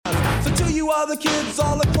you other kids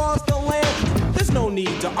all across the land, there's no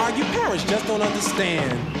need to argue. Parents just don't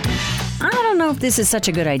understand. I don't know if this is such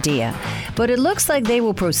a good idea, but it looks like they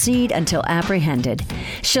will proceed until apprehended.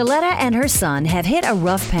 Shaletta and her son have hit a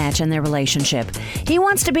rough patch in their relationship. He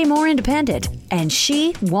wants to be more independent, and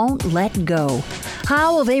she won't let go.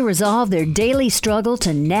 How will they resolve their daily struggle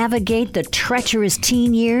to navigate the treacherous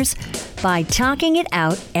teen years? By talking it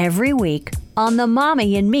out every week on the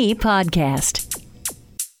Mommy and Me podcast.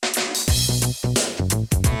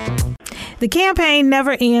 The campaign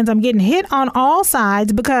never ends. I'm getting hit on all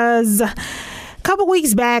sides because a couple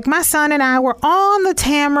weeks back, my son and I were on the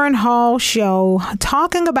Tamron Hall show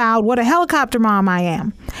talking about what a helicopter mom I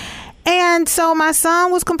am. And so my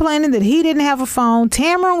son was complaining that he didn't have a phone.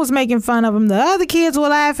 Tamron was making fun of him. The other kids were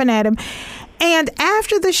laughing at him. And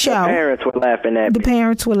after the show... The parents were laughing at me. The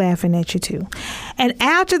parents were laughing at you, too. And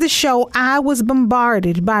after the show, I was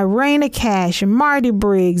bombarded by Raina Cash and Marty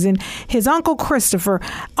Briggs and his uncle Christopher,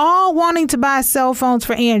 all wanting to buy cell phones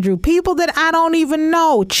for Andrew. People that I don't even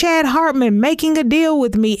know. Chad Hartman making a deal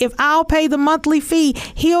with me. If I'll pay the monthly fee,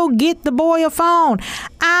 he'll get the boy a phone.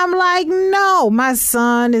 I'm like, no, my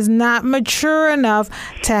son is not mature enough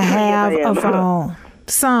to have a phone.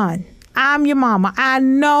 Son, I'm your mama. I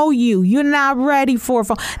know you. You're not ready for a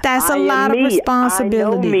phone. That's a lot of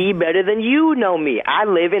responsibility. I know me better than you know me. I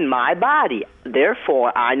live in my body.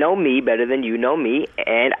 Therefore, I know me better than you know me,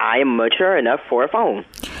 and I am mature enough for a phone.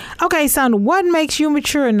 Okay, son, what makes you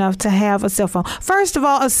mature enough to have a cell phone? First of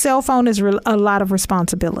all, a cell phone is a lot of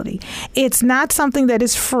responsibility. It's not something that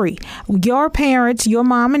is free. Your parents, your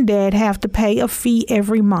mom and dad, have to pay a fee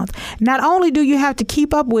every month. Not only do you have to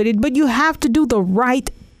keep up with it, but you have to do the right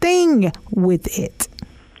thing with it.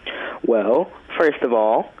 Well, first of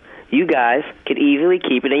all, you guys could easily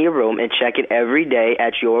keep it in your room and check it every day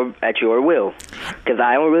at your will. Because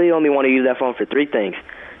I really only want to use that phone for three things: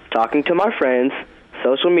 talking to my friends,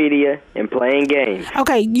 social media, and playing games.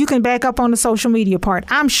 Okay, you can back up on the social media part.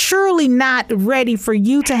 I'm surely not ready for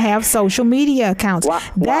you to have social media accounts.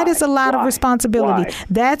 That is a lot of responsibility.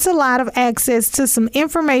 That's a lot of access to some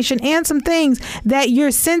information and some things that your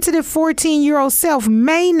sensitive 14-year-old self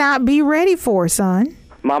may not be ready for, son.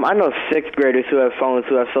 Mom, I know sixth graders who have phones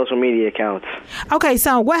who have social media accounts. Okay,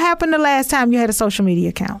 son, what happened the last time you had a social media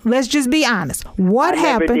account? Let's just be honest. What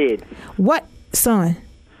happened? I never did. What, son?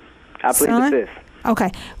 I plead the fifth.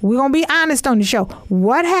 Okay, we're going to be honest on the show.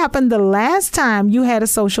 What happened the last time you had a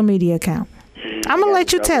social media account? I'm going to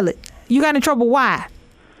let you tell it. You got in trouble. Why?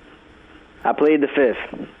 I plead the fifth.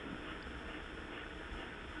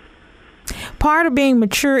 Part of being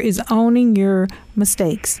mature is owning your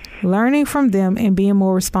mistakes, learning from them, and being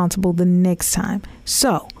more responsible the next time.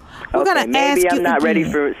 So, we're going to ask you maybe I'm not again. ready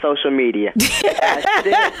for social media.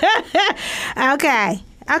 Okay.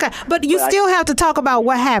 But you still have to talk about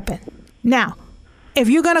what happened. Now, if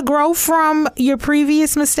you're going to grow from your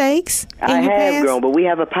previous mistakes, I have grown, but we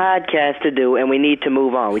have a podcast to do, and we need to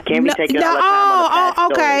move on. We can't be taking all the time on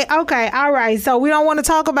the past story. Okay, all right. So we don't want to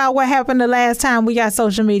talk about what happened the last time we got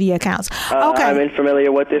social media accounts. Okay. I'm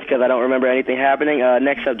unfamiliar with this because I don't remember anything happening.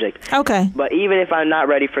 Next subject. Okay. But even if I'm not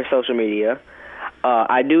ready for social media,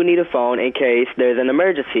 I do need a phone in case there's an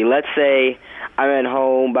emergency. Let's say I'm at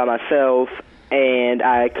home by myself, and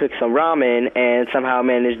I cook some ramen, and somehow,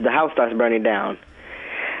 the house starts burning down.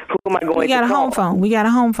 Who am I going to call? We got a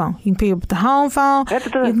home phone. You can pick up the home phone.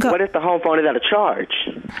 What if the home phone is out of charge?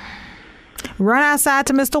 Run outside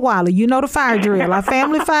to Mr. Wiley. You know the fire drill. Our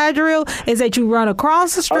family fire drill is that you run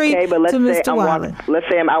across the street to Mr. Wiley. Let's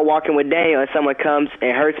say I'm out walking with Daniel and someone comes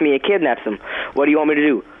and hurts me and kidnaps him. What do you want me to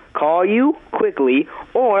do? Call you quickly,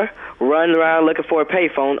 or run around looking for a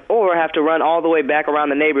payphone, or have to run all the way back around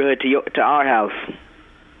the neighborhood to our house?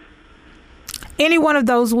 Any one of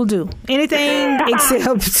those will do. Anything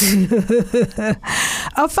except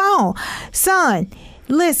a phone. Son,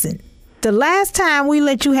 listen. The last time we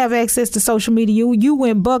let you have access to social media, you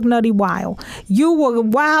went buck nutty wild. You were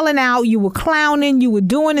wilding out. You were clowning. You were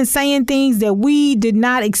doing and saying things that we did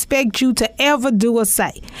not expect you to ever do or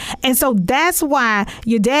say. And so that's why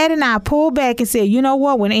your dad and I pulled back and said, you know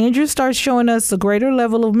what? When Andrew starts showing us a greater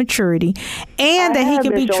level of maturity and that he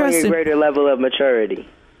can be trusted. A greater level of maturity.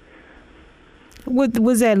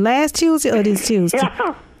 Was that last Tuesday or this Tuesday?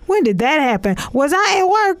 Yeah. When did that happen? Was I at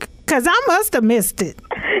work? Because I must have missed it.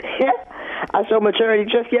 Yeah. I showed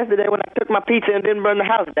maturity just yesterday when I took my pizza and didn't burn the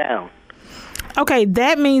house down. Okay,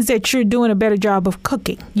 that means that you're doing a better job of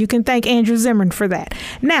cooking. You can thank Andrew Zimmern for that.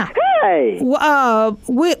 Now, hey,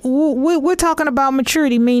 we're talking about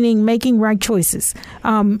maturity, meaning making right choices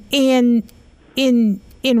in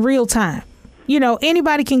real time.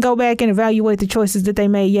 Anybody can go back and evaluate the choices that they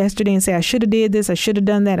made yesterday and say, I should have did this, I should have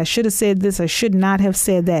done that, I should have said this, I should not have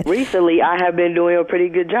said that. Recently, I have been doing a pretty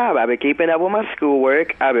good job. I've been keeping up with my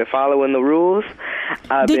schoolwork. I've been following the rules.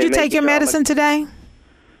 Did you take your medicine today?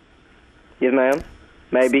 Yes, ma'am.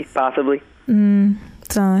 Maybe, possibly.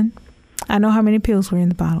 Son, I know how many pills were in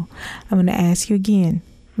the bottle. I'm going to ask you again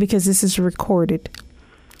because this is recorded.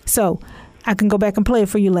 So I can go back and play it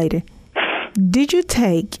for you later. Did you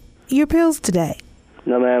take your pills today?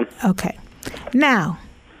 No, ma'am. Okay. Now,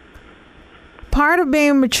 part of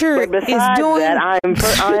being mature but is besides doing that, I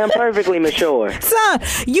am perfectly mature. Son,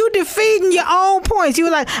 you defeating your own points. You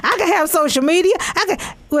were like, I can have social media.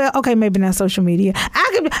 Maybe not social media.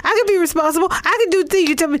 I could be responsible. I could do things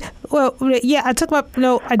you tell me. Well, yeah, I took my.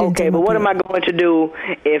 No, I didn't. Okay, but what am I going to do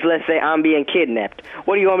if, let's say, I'm being kidnapped?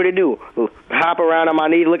 What do you want me to do? Hop around on my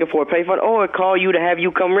knees looking for a payphone, or call you to have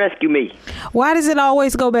you come rescue me? Why does it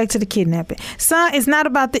always go back to the kidnapping? Son, it's not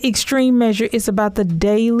about the extreme measure. It's about the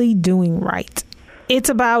daily doing right. It's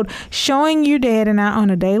about showing your dad and I on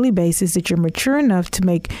a daily basis that you're mature enough to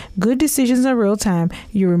make good decisions in real time.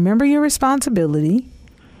 You remember your responsibility.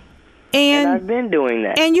 And I've been doing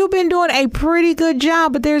that. And you've been doing a pretty good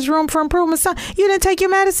job, but there's room for improvement. Son, you didn't take your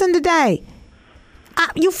medicine today.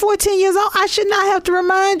 You're 14 years old. I should not have to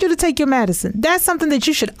remind you to take your medicine. That's something that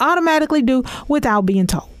you should automatically do without being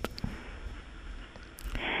told.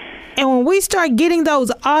 And when we start getting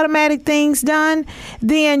those automatic things done,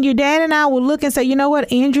 then your dad and I will look and say, you know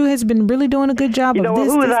what, Andrew has been really doing a good job of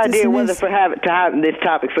this. Whose idea was it to have this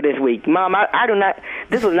topic for this week? Mom, I do not.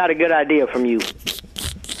 This was not a good idea from you.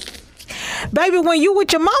 Baby, when you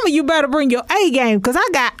with your mama, you better bring your A game, because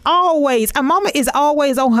mama is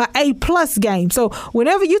always on her A+ game. So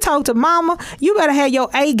whenever you talk to mama, you better have your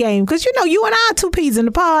A game, because you and I are 2 peas in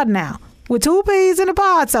the pod now. We're 2 peas in the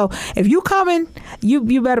pod. So if you coming,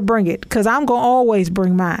 you better bring it, because I'm going to always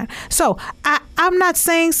bring mine. So I'm not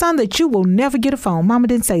saying, son, that you will never get a phone. Mama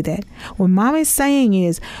didn't say that. What mama is saying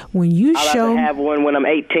is when you I'll have to have one when I'm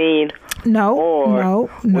 18. No.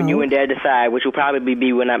 When you and Dad decide, which will probably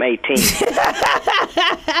be when I'm 18.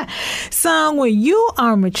 Son, when you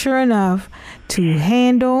are mature enough to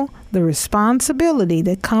handle the responsibility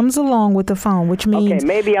that comes along with the phone, which means... Okay,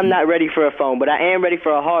 maybe I'm not ready for a phone, but I am ready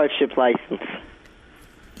for a hardship license.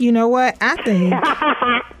 You know what? I think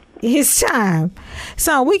it's time.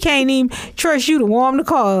 Son, we can't even trust you to warm the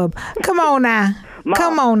car up. Come on now. Mom,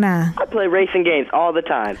 come on now. I play racing games all the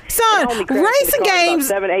time. Son, racing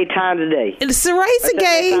games... 7-8 times a day. It's the racing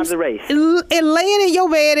games. And laying in your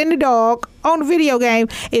bed in the dark on the video game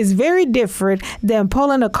is very different than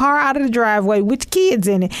pulling a car out of the driveway with kids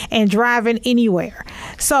in it and driving anywhere.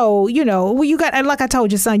 So, you got, like I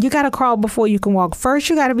told you, son, you got to crawl before you can walk. First,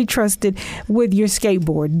 you got to be trusted with your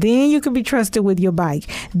skateboard. Then you can be trusted with your bike.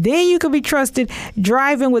 Then you can be trusted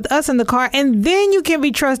driving with us in the car. And then you can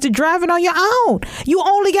be trusted driving on your own. You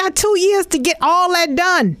only got 2 years to get all that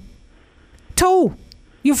done. 2.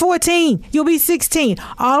 You're 14. You'll be 16.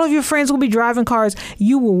 All of your friends will be driving cars.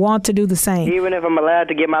 You will want to do the same. Even if I'm allowed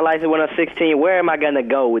to get my license when I'm 16, where am I going to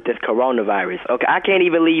go with this coronavirus? Okay, I can't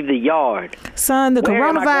even leave the yard. Son, the where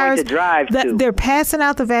coronavirus, am I going to drive to? They're passing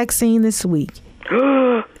out the vaccine this week.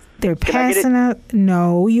 They're passing out.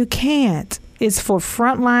 No, you can't. It's for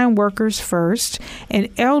frontline workers first and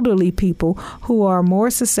elderly people who are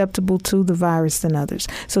more susceptible to the virus than others.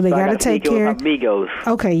 So they got to take care.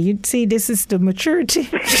 Okay, you see, this is the maturity.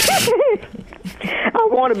 I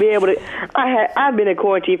want to be able to. I've been in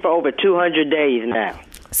quarantine for over 200 days now.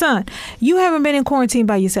 Son, you haven't been in quarantine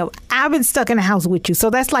by yourself. I've been stuck in the house with you,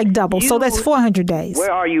 so that's like double. So that's 400 days.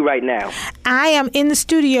 Where are you right now? I am in the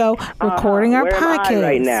studio recording our podcast. Where am I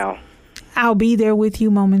right now? I'll be there with you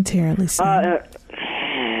momentarily, son.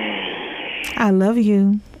 I love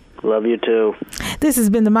you. Love you too. This has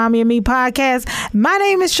been the Mommy and Me podcast. My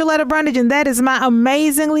name is Shaletta Brundage, and that is my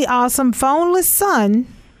amazingly awesome phoneless son.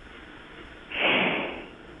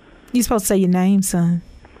 You're supposed to say your name, son.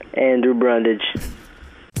 Andrew Brundage.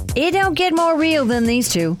 It don't get more real than these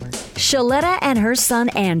two. Shaletta and her son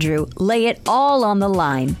Andrew lay it all on the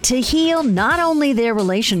line to heal not only their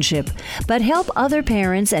relationship, but help other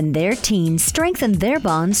parents and their teens strengthen their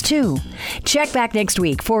bonds too. Check back next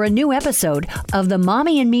week for a new episode of the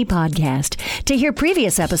Mommy and Me podcast. To hear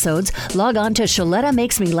previous episodes, log on to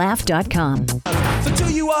ShalettaMakesMeLaugh.com. So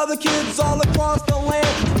to you other kids all across the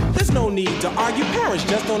land, there's no need to argue. Parents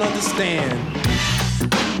just don't understand.